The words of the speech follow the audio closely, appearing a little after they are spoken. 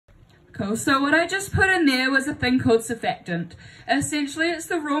Cool, so what I just put in there was a thing called surfactant. Essentially it's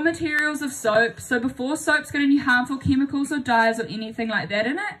the raw materials of soap, so before soap's got any harmful chemicals or dyes or anything like that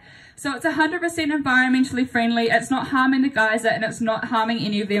in it. So it's 100% environmentally friendly, it's not harming the geyser and it's not harming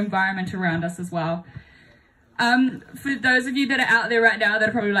any of the environment around us as well. For those of you that are out there right now that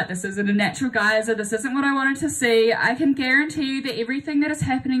are probably like, this isn't a natural geyser, this isn't what I wanted to see, I can guarantee you that everything that is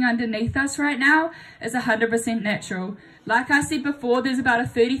happening underneath us right now is 100% natural. Like I said before, there's about a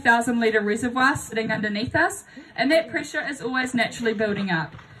 30,000 litre reservoir sitting underneath us, and that pressure is always naturally building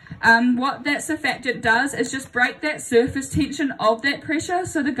up. What that surfactant does is just break that surface tension of that pressure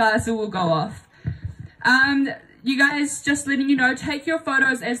so the geyser will go off. You guys, just letting you know, take your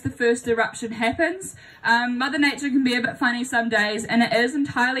photos as the first eruption happens. Mother Nature can be a bit funny some days, and it is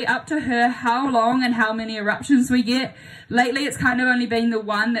entirely up to her how long and how many eruptions we get. Lately it's kind of only been the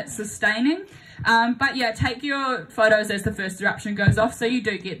one that's sustaining. But yeah, take your photos as the first eruption goes off so you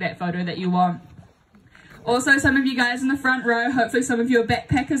do get that photo that you want. Also, some of you guys in the front row, hopefully some of you are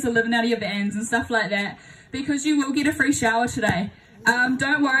backpackers are living out of your vans and stuff like that, because you will get a free shower today.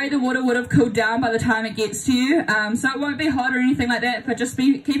 Don't worry, the water would have cooled down by the time it gets to you, so it won't be hot or anything like that, but just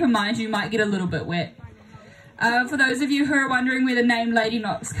keep in mind you might get a little bit wet. For those of you who are wondering where the name Lady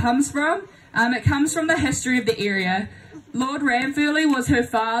Knox comes from, it comes from the history of the area. Lord Ranfurly was her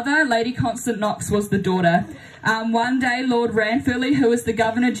father, Lady Constance Knox was the daughter. One day Lord Ranfurly, who was the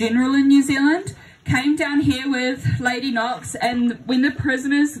Governor General in New Zealand, came down here with Lady Knox, and when the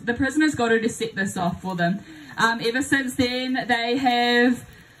prisoners got her to set this off for them. Ever since then, they have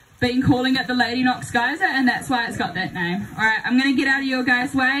been calling it the Lady Knox Geyser, and that's why it's got that name. Alright, I'm going to get out of your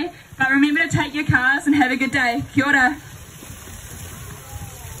guys' way, but remember to take your cars and have a good day. Kia ora.